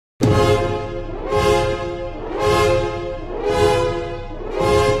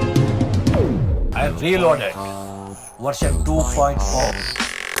I reloaded version 2.4.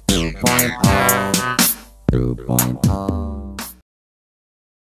 2.0.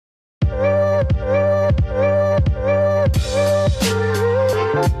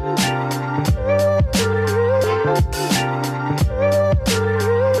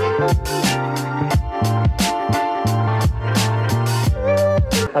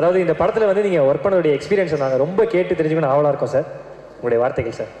 அதாவது இந்த படத்தில் வந்து நீங்கள் ஒர்க் பண்ணக்கூடிய எக்ஸ்பீரியன்ஸ் நாங்கள் ரொம்ப கேட்டு தெரிஞ்சுக்கணும் ஆவலாக இருக்கோம் சார். உங்களுடைய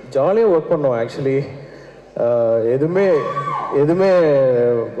வார்த்தைகள் சார். ஜாலியாக ஒர்க் பண்ணோம். ஆக்சுவலி எதுவுமே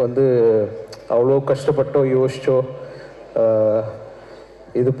வந்து அவ்வளோ கஷ்டப்பட்டோ யோசிச்சோ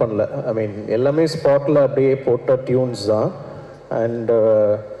இது பண்ணல. ஐ மீன் எல்லாமே ஸ்பாட்டில் அப்படியே போட்ட டியூன்ஸ் தான். அண்ட்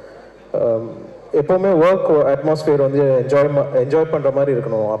எப்போவுமே ஒர்க் அட்மாஸ்ஃபியர் வந்து என்ஜாய் பண்ணுற மாதிரி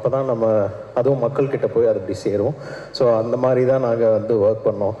இருக்கணும். அப்போ தான் நம்ம அதுவும் மக்கள்கிட்ட போய் அது அப்படி சேரும். ஸோ அந்த மாதிரி தான் நாங்கள் வந்து ஒர்க்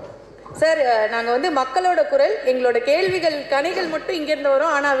பண்ணோம். சார், நாங்கள் வந்து மக்களோட குரல், எங்களோட கேள்விகள் கனிகள் மட்டும் இங்கேருந்து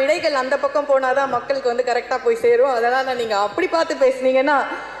வரும். ஆனால் விடைகள் அந்த பக்கம் போனால் தான் மக்களுக்கு வந்து கரெக்டாக போய் சேரும். அதனால் நீங்கள் அப்படி பார்த்து பேசுனீங்கன்னா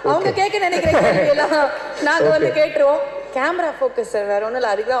அவங்க கேட்க நினைக்கிற கேள்வியெல்லாம் நாங்கள் வந்து கேட்டுருவோம். கேமரா ஃபோக்கஸ் சார், வேற ஒன்றும்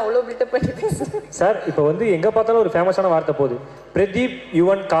இல்லை. அதுக்கு தான் அவ்வளோ பில்டப் பண்ணி பேசுகிறேன் சார். இப்போ வந்து எங்கே பார்த்தாலும் ஒரு ஃபேமஸான வார்த்தை போகுது, பிரதீப்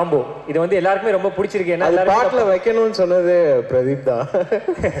யுவன் காம்போ. இது வந்து எல்லாருக்குமே ரொம்ப பிடிச்சிருக்கு. என்ன பாட்டில் வைக்கணும்னு சொன்னது பிரதீப் தான்.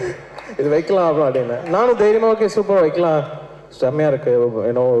 இது வைக்கலாம் அப்படின்னு நானும் தைரியமாக ஓகே சூப்பர் வைக்கலாம், செம்மையாக இருக்குது,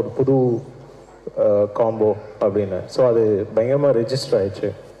 ஏன்னோ ஒரு புது காம்போ அப்படின்னு. ஸோ அது பயங்கரமாக ரெஜிஸ்டர் ஆயிடுச்சு.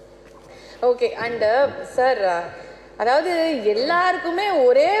 ஓகே. அண்டு சார், அதாவது எல்லாருக்குமே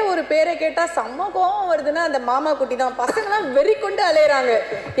ஒரே ஒரு பேரை கேட்டால் செம்ம கோவம் வருதுன்னா அந்த மாமா குட்டி தான். பசங்களாம் வெறி கொண்டு அலையிறாங்க.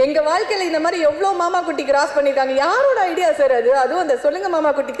 எங்கள் வாழ்க்கையில் இந்த மாதிரி எவ்வளோ மாமா குட்டி கிராஸ் பண்ணியிருக்காங்க. யாரோட ஐடியா சார் அது? அதுவும் அந்த சொல்லுங்க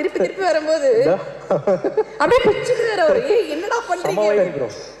மாமா குட்டி திருப்பி திருப்பி வரும்போது அப்படியே பிடிச்சிட்டு வர என்னடா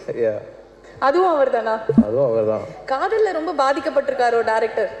பண்ணுறீங்க? அதுவும் அவர் தானா? அதுவும் அவர் தான். காதலில் ரொம்ப பாதிக்கப்பட்டிருக்காரோ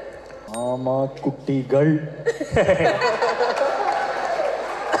டைரக்டர்? ஆமா குட்டிகள்.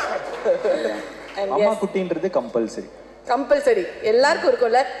 அம்மா குட்டின்றது கம்பல்சரி எல்லாருக்கும்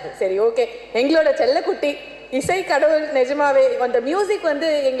இருக்கும்ல. சரி, ஓகே. எங்களோட செல்லக்குட்டி இசை கடவுள் நிஜமாவே அந்த மியூசிக் வந்து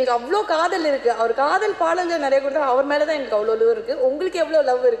எங்களுக்கு அவ்வளோ காதல் இருக்குது. அவர் காதல் பாடல்கள் நிறைய கொடுத்தா அவர் மேலே தான் எங்களுக்கு அவ்வளோ லவ் இருக்குது. உங்களுக்கு எவ்வளோ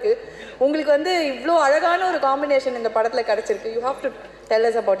லவ் இருக்குது? உங்களுக்கு வந்து இவ்வளோ அழகான ஒரு காம்பினேஷன் இந்த படத்தில் கிடச்சிருக்கு. You have to tell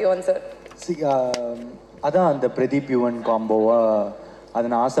us about Yuvan sir. அதான் அந்த பிரதீப் யுவன் காம்போவா அதை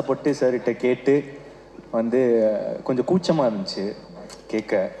நான் ஆசைப்பட்டு சார்கிட்ட கேட்டு வந்து கொஞ்சம் கூச்சமாக இருந்துச்சு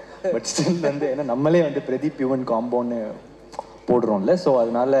கேட்க. பட் ஸ்டில் வந்து ஏன்னா நம்மளே வந்து பிரதீப் யுவன் காம்போன்னு போடுறோம்ல. ஸோ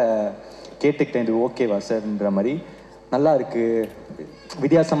அதனால கேட்டுக்கிட்டேன், இது ஓகேவா சார்ன்ற மாதிரி. நல்லா இருக்குது,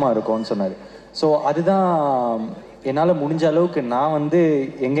 வித்தியாசமாக இருக்கும்னு சொன்னார். ஸோ அதுதான் என்னால் முடிஞ்ச அளவுக்கு நான் வந்து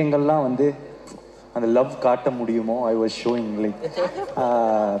எங்கெங்கெல்லாம் வந்து அந்த லவ் காட்ட முடியுமோ I was showing. Like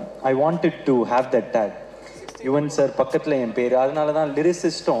I wanted to have that take. Yuvan sir பக்கத்தில் என் பேர். அதனால தான்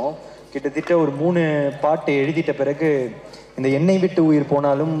லிரிசிஸ்டும் கிட்டத்தட்ட ஒரு 3 பாட்டு எழுதிட்ட பிறகு இந்த என்னை விட்டு உயிர்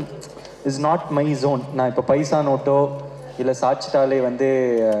போனாலும் இஸ் நாட் மை ஜோன். நான் இப்போ பைசா நோட்டோ இல்லை சாச்சிட்டாலே வந்து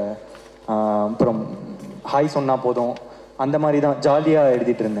அப்புறம் ஹாய் சொன்னால் போதும் அந்த மாதிரி தான் ஜாலியாக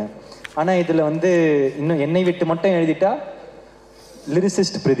எழுதிட்டு இருந்தேன். ஆனால் இதில் வந்து இன்னும் என்னை விட்டு மட்டும் எழுதிட்டா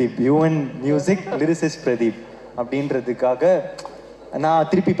lyricist Pradeep, Yuvan music lyricist Pradeep அப்படின்றதுக்காக நான்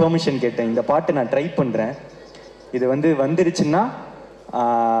திருப்பி பெர்மிஷன் கேட்டேன். இந்த பாட்டு நான் ட்ரை பண்ணுறேன், இது வந்து வந்துருச்சுன்னா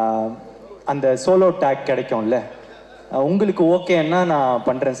அந்த சோலோ டேக் கிடைக்கும்ல, உங்களுக்கு ஓகேன்னா நான்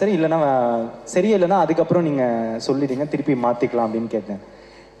பண்ணுறேன் சார், இல்லைன்னா சரியில்லைன்னா அதுக்கப்புறம் நீங்கள் சொல்லிடுங்க, திருப்பி மாற்றிக்கலாம் அப்படின்னு கேட்டேன்.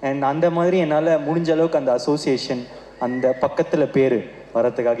 அண்ட் அந்த மாதிரி என்னால் முடிஞ்ச அளவுக்கு அந்த அசோசியேஷன் அந்த பக்கத்தில் பேர்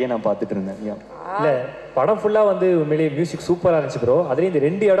வரத்துக்காகவே நான் பார்த்துட்டு இருந்தேன். இல்லை, படம் ஃபுல்லாக வந்து உண்மையிலேயே மியூசிக் சூப்பராக இருந்துச்சு ப்ரோ. அதுலேயும் இந்த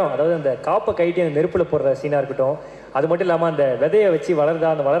 2 இடம், அதாவது அந்த காப்பை கைட்டி அந்த நெருப்பில் போடுற சீனாக இருக்கட்டும், அது மட்டும் இல்லாமல் அந்த விதையை வச்சு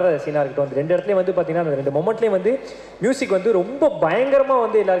அந்த வளர்கிற சீனாக இருக்கட்டும், அந்த 2 இடத்துலையும் வந்து பார்த்தீங்கன்னா அந்த 2 மொமெண்ட்லேயும் வந்து மியூசிக் வந்து ரொம்ப பயங்கரமாக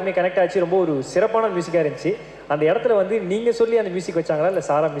வந்து எல்லாருக்குமே கனெக்ட் ஆச்சு. ரொம்ப ஒரு சிறப்பான மியூசிக்காக இருந்துச்சு. அந்த இடத்துல வந்து நீங்கள் சொல்லி அந்த மியூசிக் வச்சாங்களா இல்லை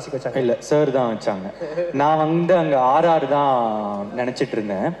சாரா மியூசிக் வச்சாங்க? இல்லை, சார் தான் வச்சாங்க. நான் வந்து அங்கே RR தான் நினச்சிட்டு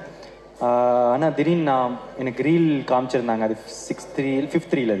இருந்தேன். ஆனால் திடீர்னு எனக்கு ரீல் காமிச்சிருந்தாங்க, அது 5th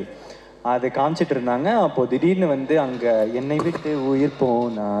ரீல் அது காமிச்சிட்டு இருந்தாங்க. அப்போது திடீர்னு வந்து அங்கே என்னை விட்டு உயிர்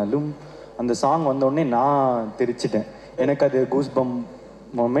போனாலும் அந்த சாங் வந்தோடனே நான் தெரிச்சிட்டேன். எனக்கு அது கூஸ்பம்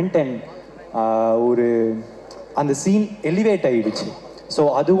மொமெண்ட் அண்ட் ஒரு அந்த சீன் எலிவேட் ஆகிடுச்சு. ஸோ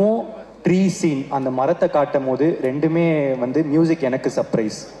அதுவும் ட்ரீ சீன், அந்த மரத்தை காட்டும் போது ரெண்டுமே வந்து மியூசிக் எனக்கு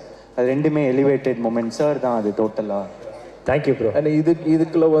சர்ப்ரைஸ். அது ரெண்டுமே எலிவேட்டட் மொமெண்ட். சார் தான் அது டோட்டலாக. Thank you bro. அண்ட்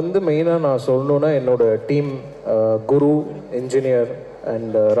இதுக்குள்ள வந்து மெயினாக நான் சொல்லணுன்னா என்னோட team Guru engineer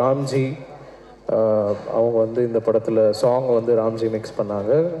and Ramji, அவங்க வந்து இந்த படத்தில் சாங் வந்து ராம்ஜி மிக்ஸ்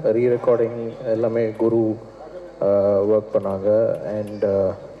பண்ணாங்க, ரீரெக்கார்டிங் எல்லாமே குரு ஒர்க் பண்ணாங்க. அண்ட்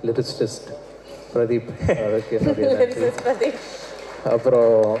லிரிசிஸ்ட் பிரதீப், அதுக்கு என்னுடைய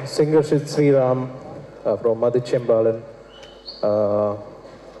அப்புறம் சிங்கர் ஸ்ரீராம், அப்புறம் மதுச்செம்பாலன்,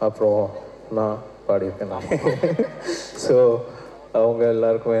 அப்புறம் நான் பாடியிருக்கேன் நான். ஸோ அவங்க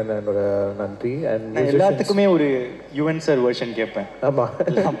எல்லாருக்குமே என்னோட நன்றி. அண்ட் எல்லாத்துக்குமே ஒரு யுவன் சார் வெர்ஷன் கேட்பேன். ஆமாம்,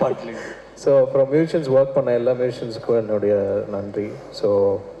 எல்லா பாட்டுலையும். ஸோ அப்புறம் மியூசிஷியன்ஸ் ஒர்க் பண்ண எல்லா மியூசிஷியன்ஸுக்கும் என்னுடைய நன்றி. So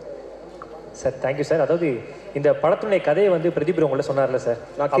sir thank you sir. அதாவது இந்த படத்துடைய கதையை வந்து பிரதீப் உங்களை சொன்னார்ல சார்,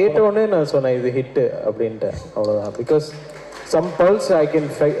 நான் கேட்டவுடனே நான் சொன்னேன் இது ஹிட்டு அப்படின்ட்டு. அவ்வளோதான். Because some pulse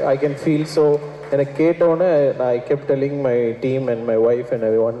I can feel. So எனக்கு கேட்டவுடனே ஐ kept telling my team and my wife and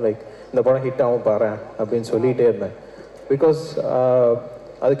every one like இந்த படம் ஹிட் ஆகும் பாரு அப்படின்னு சொல்லிகிட்டே இருந்தேன். பிகாஸ்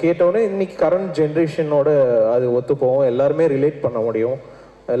அது கேட்டவுடனே இன்னைக்கு கரண்ட் ஜென்ரேஷனோட அது ஒத்து போகும், எல்லாருமே ரிலேட் பண்ண முடியும்,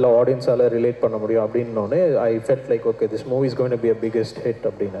 எல்லா ஆடியன்ஸால் ரிலேட் பண்ண முடியும் அப்படின்னோடனே I felt like okay this movie is going to be a biggest hit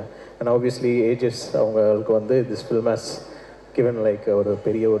அப்படின்னு. அண்ட் ஆப்வியஸ்லி ஏஜஸ் அவங்களுக்கு வந்து this film has given like ஒரு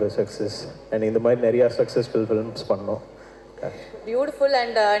பெரிய ஒரு சக்ஸஸ். அண்ட் இந்த மாதிரி நிறையா சக்ஸஸ்ஃபுல் ஃபில்ம்ஸ் பண்ணோம். பியூட்டிஃபுல்.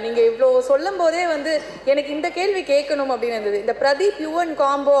 அண்ட் நீங்கள் இவ்வளோ சொல்லும் போதே வந்து எனக்கு இந்த கேள்வி கேட்கணும் அப்படின்னு இருந்தது. இந்த பிரதீப் யுவன்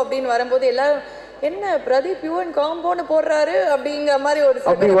காம்போ அப்படின்னு வரும்போது எல்லாரும் என்ன பிரதீப் யுவன் காம்போன்னு போடுறாரு அப்படிங்கிற மாதிரி ஒரு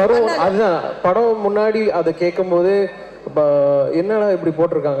அப்படி வரும். அதுதான் படம் முன்னாடி அதை கேட்கும்போது என்னடா இப்படி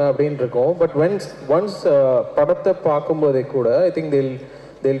போட்டிருக்காங்க அப்படின்னு இருக்கும். பட் ஒன்ஸ் படத்தை பார்க்கும்போதே கூட I think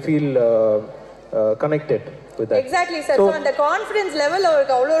they'll feel connected with that. Exactly sir. So அந்த கான்ஃபிடன்ஸ் லெவல்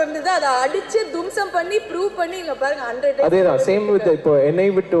அவருக்கு அவ்வளோ இருந்தது, அதை அடிச்சு தும்சம் பண்ணி ப்ரூவ் பண்ணி இங்கே பாருங்க 100. அதே தான் சேம் வித் இப்போ என்னை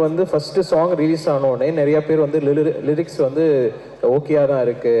விட்டு வந்து ஃபர்ஸ்ட் சாங் ரிலீஸ் ஆனோடனே நிறைய பேர் வந்து லிரிக்ஸ் வந்து ஓகேயா தான்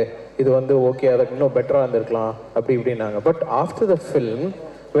இருக்கு, இது வந்து ஓகேயா இருக்கு, இன்னும் பெட்டராக இருந்திருக்கலாம் அப்படி இப்படின்னாங்க. But after the film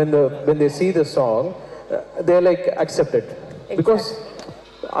when they see the song they like accept it because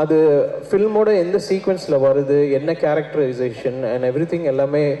அது ஃபில்மோட எந்த சீக்வன்ஸில் வருது, என்ன கேரக்டரைசேஷன் அண்ட் எவ்ரி திங்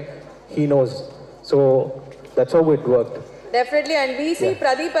எல்லாமே he knows. So that's how it worked. Definitely. And we see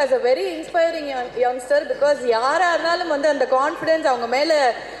Pradeep as a very inspiring youngster because யாரா இருந்தாலும் வந்து அந்த confidence அவங்க மேலே,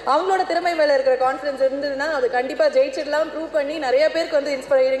 அவங்களோட திறமை மேலே இருக்கிற கான்ஃபிடன்ஸ் இருந்ததுன்னா அது கண்டிப்பாக ஜெயிச்சிடலாம் ப்ரூவ் பண்ணி நிறைய பேருக்கு வந்து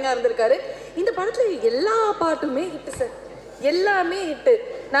இன்ஸ்பைரிங்காக இருந்திருக்காரு. இந்த படத்தில் எல்லா பாட்டுமே ஹிட்டு சார், எல்லாமே ஹிட்டு.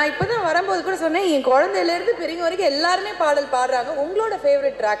 நான் இப்போ தான் வரும்போது கூட சொன்னேன், என் குழந்தையிலேருந்து பெரியவங்க வரைக்கும் எல்லாருமே பாடல் பாடுறாங்க. உங்களோட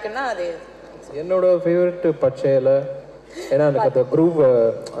ஃபேவரட் ட்ராக்குன்னா அது? என்னோட ஃபேவரட் பச்சையில், ஏன்னா எனக்கு அந்த குரூப்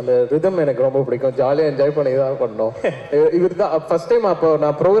அந்த ரிதம் எனக்கு ரொம்ப பிடிக்கும், ஜாலியாக என்ஜாய் பண்ணி தான் பண்ணோம். இவர் தான் ஃபர்ஸ்ட் டைம் அப்போ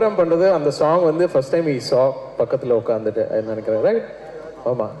நான் ப்ரோக்ராம் பண்ணுறது அந்த சாங் வந்து ஃபர்ஸ்ட் டைம் சா பக்கத்தில் உட்காந்துட்டு நினைக்கிறேன். ரைட்?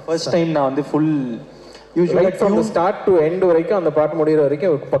 ஆமாம், ஃபர்ஸ்ட் டைம் நான் வந்து full right from the start to end வரைக்கும் அந்த பாட்டு முடிகிற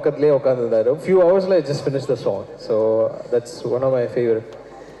வரைக்கும் பக்கத்துலேயே உட்காந்துருந்தாரு. ஃபியூ ஹவர்ஸில் just finish the song. So that's one of my favourite.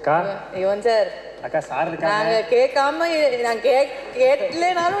 Yuvan sir, அக்கா சார் நாங்கள் கேட்காம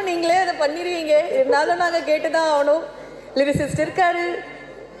கேட்கலனாலும் நீங்களே அதை பண்ணிடுவீங்க, இருந்தாலும் நாங்கள் கேட்டு தான் ஆகணும். லிரிசிஸ்ட் இருக்காரு,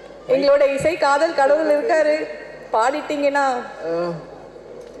 எங்களோட இசை காதல் கடவுள் இருக்காரு, பாடிட்டீங்கன்னா.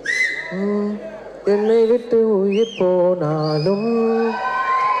 என்னை விட்டு உயிர் போனாலும்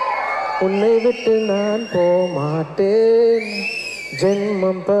உன்னை விட்டு நான் போமாட்டேன்,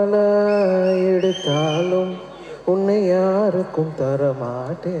 ஜென்மம் பல எடுத்தாலும் உன்னை யாருக்கும்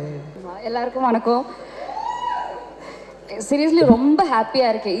தரமாட்டேன். எல்லாருக்கும் வணக்கம். சீரியஸ்லி ரொம்ப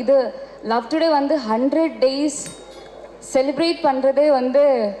ஹாப்பியாக இருக்கேன். இது லவ் டுடே வந்து 100 days செலிப்ரேட் பண்ணுறதே வந்து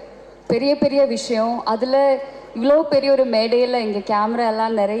பெரிய பெரிய விஷயம். அதில் இவ்வளோ பெரிய ஒரு மேடையில் இங்கே கேமரா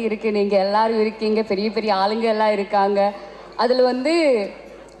எல்லாம் நிறைய இருக்குது, நீங்கள் எல்லோரும் இருக்கீங்க, பெரிய பெரிய ஆளுங்க எல்லாம் இருக்காங்க. அதில் வந்து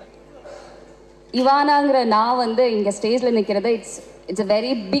இவானாங்கிற நான் வந்து இங்கே ஸ்டேஜில் நிற்கிறது it's a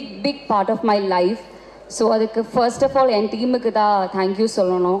very big part of my life. So அதுக்கு ஃபர்ஸ்ட் ஆஃப் ஆல் என் டீமுக்கு தான் தேங்க்யூ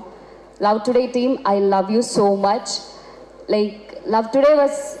சொல்லணும். Love today team, I love you so much. Like love today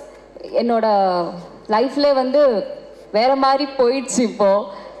was என்னோட லைஃப்பில் வந்து வேறு மாதிரி போயிடுச்சு இப்போது.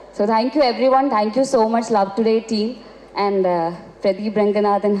 So thank you every one, thank you so much love today team. And Pradeep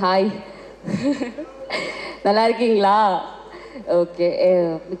Ranganathan, hi, நல்லா இருக்கீங்களா? Okay,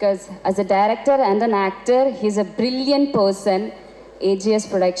 because as a director and an actor, he's a brilliant person. AGS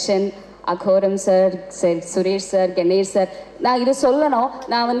production, Akhoram sir, Suresh sir, Ganesh sir. நான் இது சொல்லணும்,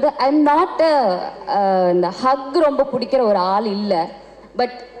 நான் வந்து I'm not இந்த ஹக் ரொம்ப பிடிக்கிற ஒரு ஆள் இல்லை.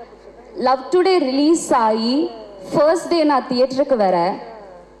 பட் லவ் டுடே ரிலீஸ் ஆகி ஃபர்ஸ்ட் டே நான் தியேட்டருக்கு வரேன்.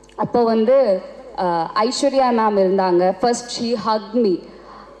 அப்போ வந்து ஐஸ்வர்யா மேம் இருந்தாங்க. First she Haq me.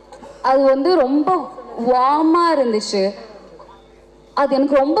 அது வந்து ரொம்ப வார்மாக இருந்துச்சு, அது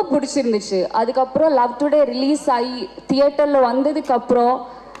எனக்கு ரொம்ப பிடிச்சிருந்துச்சு. அதுக்கப்புறம் லவ் டுடே ரிலீஸ் ஆகி தியேட்டரில் வந்ததுக்கப்புறம்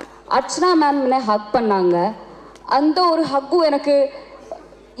அர்ச்சனா மேம் என்னை ஹக் பண்ணாங்க. அந்த ஒரு ஹக்கும் எனக்கு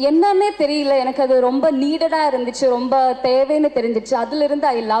என்னன்னே தெரியல, எனக்கு அது ரொம்ப நீடடாக இருந்துச்சு, ரொம்ப தேவைன்னு தெரிஞ்சிச்சு. அதிலிருந்து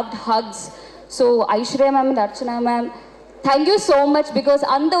ஐ loved hugs. So Aishwarya ma'am and Archana ma'am, thank you so much. Because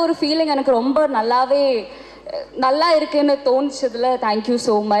அந்த ஒரு ஃபீலிங் எனக்கு ரொம்ப நல்லா இருக்குன்னு தோணிச்சதில் தேங்க்யூ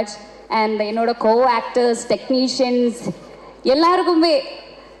ஸோ மச். அண்ட் என்னோட கோ ஆக்டர்ஸ், டெக்னீஷியன்ஸ் எல்லாருக்குமே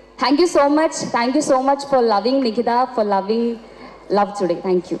thank you so much for loving Nikita, for loving love today.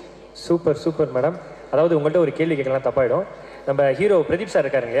 Thank you. Super madam. அதாவது உங்கள்கிட்ட ஒரு கேள்வி கேட்கலாம், தப்பாயிடும். நம்ம ஹீரோ பிரதீப் சார்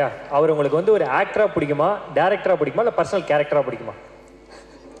இருக்காரு இல்லையா, அவர் உங்களுக்கு வந்து ஒரு ஆக்டரா பிடிக்குமா, டேரக்டரா பிடிக்குமா, இல்லை பர்சனல் கேரக்டரா பிடிக்குமா?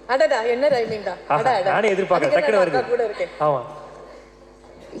 அடடா என்ன ரைமிங்டா. நானே எதிர்பார்க்கறேன், டக்குனு வருது. ஆமா,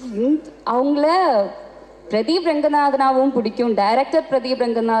 அவங்கள பிரதீப் ரங்கநாதனாவும் பிடிக்கும், டைரக்டர் பிரதீப்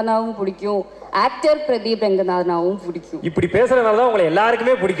ரங்கநாதனாவும் பிடிக்கும், ஆக்டர் பிரதீப் ரங்கநாதனாவும் பிடிக்கும். இப்படி பேசுறதுனால தான் உங்களை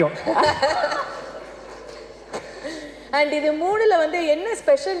எல்லாருக்குமே பிடிக்கும். அண்ட் இது மூணுல வந்து என்ன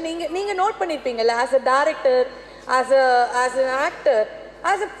ஸ்பெஷல் நீங்க note பண்ணிருப்பீங்கல்ல, as a director, as an actor,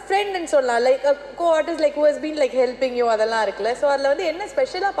 as a ஃப்ரெண்ட்னு சொல்லலாம், like co-artist like who has been like helping you, அதெல்லாம் இருக்குல்ல. ஸோ அதில் வந்து என்ன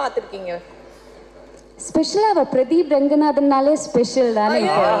ஸ்பெஷலாக பார்த்துருக்கீங்க? ஸ்பெஷலாக பிரதீப் ரங்கநாதனாலே ஸ்பெஷல் தானே.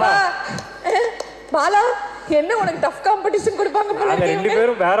 பாலா என்ன உனக்கு டஃப் காம்படிஷன் கொடுப்பாங்க போல இருக்கு. ரெண்டு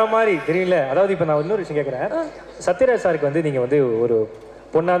பேரும் வேற மாதிரி தெரியல. அதாவது இப்போ நான் இன்னொரு விஷயம் கேட்குறேன். சத்யராஜ் சாருக்கு வந்து நீங்கள் வந்து ஒரு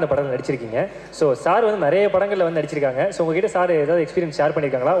பொண்ணா அந்த படத்தில் நடிச்சிருக்கீங்க. ஸோ சார் வந்து நிறைய படங்களில் வந்து நடிச்சிருக்காங்க. ஸோ உங்ககிட்ட சார் ஏதாவது எக்ஸ்பீரியன்ஸ் ஷேர்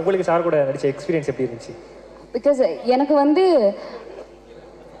பண்ணியிருக்காங்களா? உங்களுக்கு சார் கூட நடிச்ச எக்ஸ்பீரியன்ஸ் எப்படி இருந்துச்சு? பிகாஸ் எனக்கு வந்து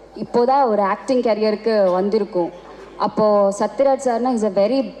இப்போதான் ஒரு ஆக்டிங் கேரியருக்கு வந்திருக்கும். அப்போது சத்யராஜ் சார்னா is a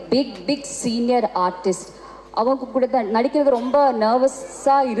very big senior artist. அவங்க கூட நடிக்கிறது ரொம்ப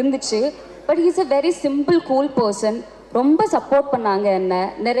நர்வஸாக இருந்துச்சு. But he's a very simple cool person. ரொம்ப சப்போர்ட் பண்ணாங்க, என்ன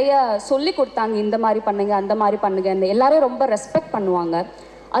நிறைய சொல்லி கொடுத்தாங்க, இந்த மாதிரி பண்ணுங்க அந்த மாதிரி பண்ணுங்க, எல்லாரும் ரொம்ப ரெஸ்பெக்ட் பண்ணுவாங்க.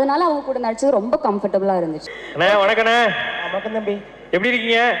 அதனால அவங்க கூட நடிச்சது ரொம்ப கம்ஃபர்டபுளாக இருந்துச்சு. வணக்கண்ணே. வணக்கம் தம்பி, எப்படி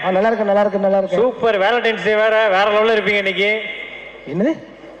இருக்கீங்க? நல்லா இருக்கு. சூப்பர். வேலண்டைன்ஸ் டே வேற லெவலில் இருப்பீங்க இன்னைக்கு. என்னது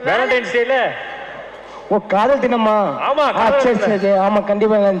வேலண்டைன்ஸ் டேல? ஓ, காதல் தினமா? ஆமா, சரி. ஆமா,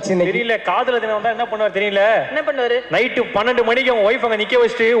 கண்டிப்பா நினைச்சு. தெரியல, காதல தினம் வந்தா என்ன பண்ணுவார் தெரியல. என்ன பண்ணுவாரு? நைட்டு 12 மணிக்கு அவங்க ஒய்ஃப் அங்க நிக்க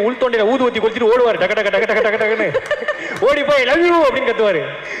வச்சுட்டு உள் தொண்டையில ஊதுவத்தி கொளுத்திட்டு ஓடுவாரு. டக்கு டக்கு டக்கு டக்கு டக்கு டக்குன்னு ஓடி போய் லவ் யூ அப்படின்னு கத்துவாரு.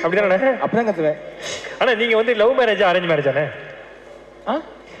 அப்படிதானே? அப்படிதான் கத்துவேன். ஆனா நீங்க வந்து லவ் மேரேஜா அரேஞ்ச் மேரேஜானே?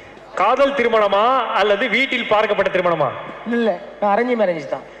 காதல் திருமணமா அல்லது வீட்டில் பார்க்கப்பட்ட திருமணமா? இல்ல, அரேஞ்ச்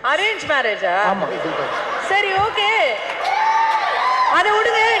மேரேஜ் தான். அரேஞ்ச் மேரேஜா? ஆமா. சரி, ஓகே, அத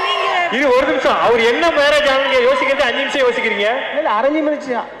விடுங்க. நீங்க இது ஒரு நிமிஷம், அவர் என்ன மேரேஜ் ஆனீங்க யோசிக்கிறது 5 நிமிஷம் யோசிக்கிறீங்க. இல்ல, அரேஞ்ச்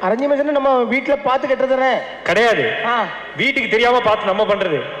மேரேஜ் நம்ம வீட்ல பாத்து கட்டுறதுனே கிடையாது. வீட்டுக்கு தெரியாம பார்த்து நம்ம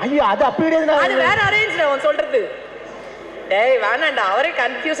பண்றது. ஐயோ, அது அப்படி கிடையாது. அது வேற அரேஞ்ச் அவன் சொல்றது. டேய் வேணாண்டா, அவரே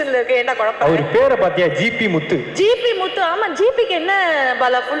கன்ஃபியூஷன்ல இருக்கு. ஏன்டா குழப்பம்? அவர் பேரை பாத்தியா? ஜிபி முத்து. ஜிபி முத்து. ஆமா, ஜிபிக்கு என்ன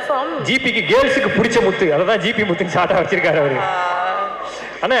பாலா ஃபுல் ஃபார்ம்? ஜிபிக்கு கேர்ள்ஸுக்கு பிடிச்ச முத்து, அததான் ஜிபி முத்துன்னு ஷார்ட்டா வச்சிருக்காரு அவரு.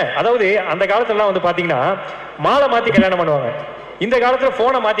 அண்ணா, அதாவது அந்த காலத்துல வந்து பாத்தீங்கன்னா மாலை மாத்தி கல்யாணம் பண்ணுவாங்க. இந்த காலத்துல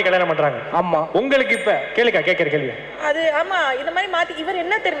போனை மாத்தி கல்யாணம் பண்றாங்க. ஆமா. உங்களுக்கு இப்ப கேட்கிற கேள்வி அது. ஆமா, இந்த மாதிரி மாத்தி இவர்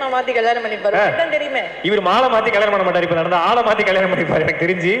என்ன தெரியுமா மாத்தி கல்யாணம் பண்ணிப்பாரு? என்ன தெரியுமே, இவர் மாலை மாத்தி கல்யாணம் பண்ண மாட்டாரு. இப்ப நடந்தா ஆளை மாத்தி கல்யாணம் பண்ணிப்பாரு எனக்கு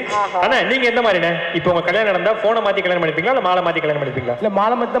தெரிஞ்சு. ஆனா நீங்க எந்த மாதிரிண்ணே? இப்ப உங்க கல்யாணம் நடந்தா போனை மாத்தி கல்யாணம் பண்ணிப்பீங்களா இல்ல மாலை மாத்தி கல்யாணம் பண்ணிப்பீங்களா? இல்ல,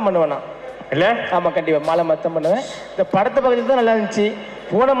 மாலை மாத்தி தான் பண்ணுவேனா? இல்ல, ஆமா, கண்டிப்பா மாலை மாத்தி தான் பண்ணுவேன். இந்த படத்தை பக்கத்துல தான் நல்லா இருந்துச்சு.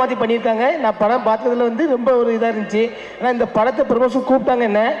 போனை மாற்றி பண்ணியிருக்காங்க. நான் படம் பார்த்ததுல வந்து ரொம்ப ஒரு இதாக இருந்துச்சு. ஆனால் இந்த படத்தை ப்ரமோஷன் கூப்பிட்டாங்க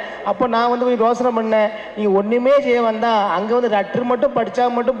என்ன. அப்போ நான் வந்து போய் யோசனை பண்ணேன், நீங்கள் ஒன்றுமே செய்ய வந்தால் அங்கே வந்து லெட்டர் மட்டும் படித்தா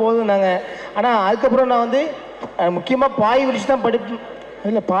மட்டும் போதும் நாங்கள். ஆனால் அதுக்கப்புறம் நான் வந்து முக்கியமாக பாய் விரிச்சு தான் படிப்பேன்.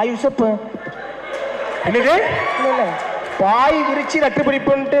 இல்லை, பாய் விரிச்சு என்னது? இல்லை இல்லை, பாய் விரிச்சு லெட்டர்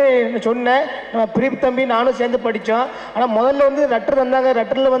படிப்புன்ட்டு சொன்னேன். நம்ம பிரீப் தம்பி நானும் சேர்ந்து படித்தோம். ஆனால் முதல்ல வந்து லெட்டர் தந்தாங்க.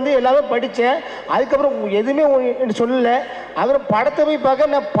 லெட்டரில் வந்து எல்லாமே படித்தேன். அதுக்கப்புறம் எதுவுமே சொல்லலை. அப்புறம் படத்தை போய்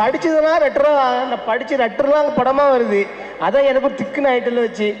பார்க்க நான் படித்ததெல்லாம் லெட்டராக, நான் படித்த லெட்டர்லாம் அங்கே படமாக வருது. அதான் எனக்கு ஒரு திக்குன்னு ஐட்டில்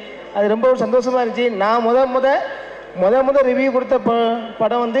வச்சு அது ரொம்ப ஒரு சந்தோஷமாக இருந்துச்சு. நான் முத ரிவ்யூ கொடுத்த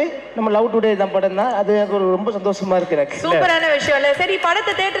படம் வந்து நம்ம லவ் டுடே தான் படம் தான். அது எனக்கு ஒரு ரொம்ப சந்தோஷமா இருக்கு. எனக்கு சூப்பரான விஷயம் இல்ல? சரி,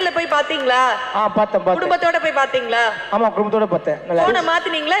 படத்தை தியேட்டர்ல போய் பாத்தீங்களா? பார்த்தேன். குடும்பத்தோட போய் பாத்தீங்களா? ஆமா, குடும்பத்தோட பார்த்தேன். போனை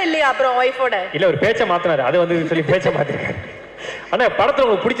மாத்தினீங்களா இல்லையா? அப்புறம் ஒய்ஃபோட இல்ல, ஒரு பேச்ச மாத்தினாரு. அது வந்து சொல்லி பேச்ச மாத்திருக்காரு. ஆனா படத்துல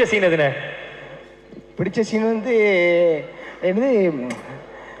உங்களுக்கு பிடிச்ச சீன் எதுனே? பிடிச்ச சீன் வந்து என்னது,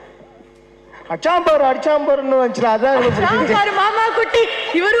 அடிச்சாம்பர்னு வந்துச்சு. அதான் மாமா குட்டி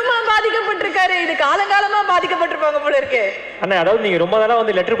இவருமா பாதிக்கப்பட்டிருக்காரு. இது காலங்காலமா பாதிக்கப்பட்டிருப்பாங்க போல இருக்கு. அண்ணா, அதாவது நீங்க ரொம்ப நாளா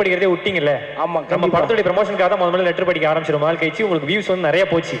வந்து லெட்டர் படிக்கிறதே விட்டீங்கல்ல? ஆமா, நம்ம படத்துடைய ப்ரமோஷனுக்காக தான் முதல்ல லெட்டர் படிக்க ஆரம்பிச்சிடும். நாள் கழிச்சு உங்களுக்கு வியூஸ் வந்து நிறைய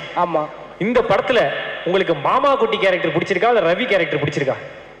போச்சு. ஆமா. இந்த படத்துல உங்களுக்கு மாமா குட்டி கேரக்டர் பிடிச்சிருக்கா இல்ல ரவி கேரக்டர் பிடிச்சிருக்கா?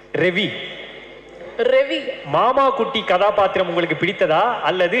 ரவி மாமா குட்டி கதாபாத்திரம் உங்களுக்கு பிடித்ததா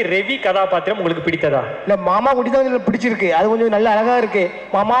அல்லது ரவி கதாபாத்திரம் உங்களுக்கு பிடித்ததா? இல்ல, மாமா குட்டி தான் பிடிச்சிருக்கு. அது கொஞ்சம் நல்ல அழகா இருக்கு.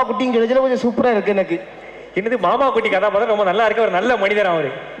 மாமா குட்டின்னு சொல்லிச்சுல கொஞ்சம் சூப்பரா இருக்கு எனக்கு. என்னது மாமா குட்டி கதாபாத்திரம் ரொம்ப நல்லா இருக்கு. ஒரு நல்ல மனிதர்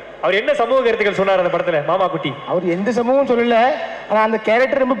அவர் என்ன சமூக கருத்துக்கள் சொன்னார் அந்த படத்துல மாமா குட்டி? அவர் எந்த சமூகம் சொல்லல, ஆனா அந்த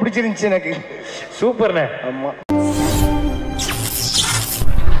கேரக்டர் ரொம்ப பிடிச்சிருந்துச்சு எனக்கு. சூப்பர்ண்ணே. ஆமா.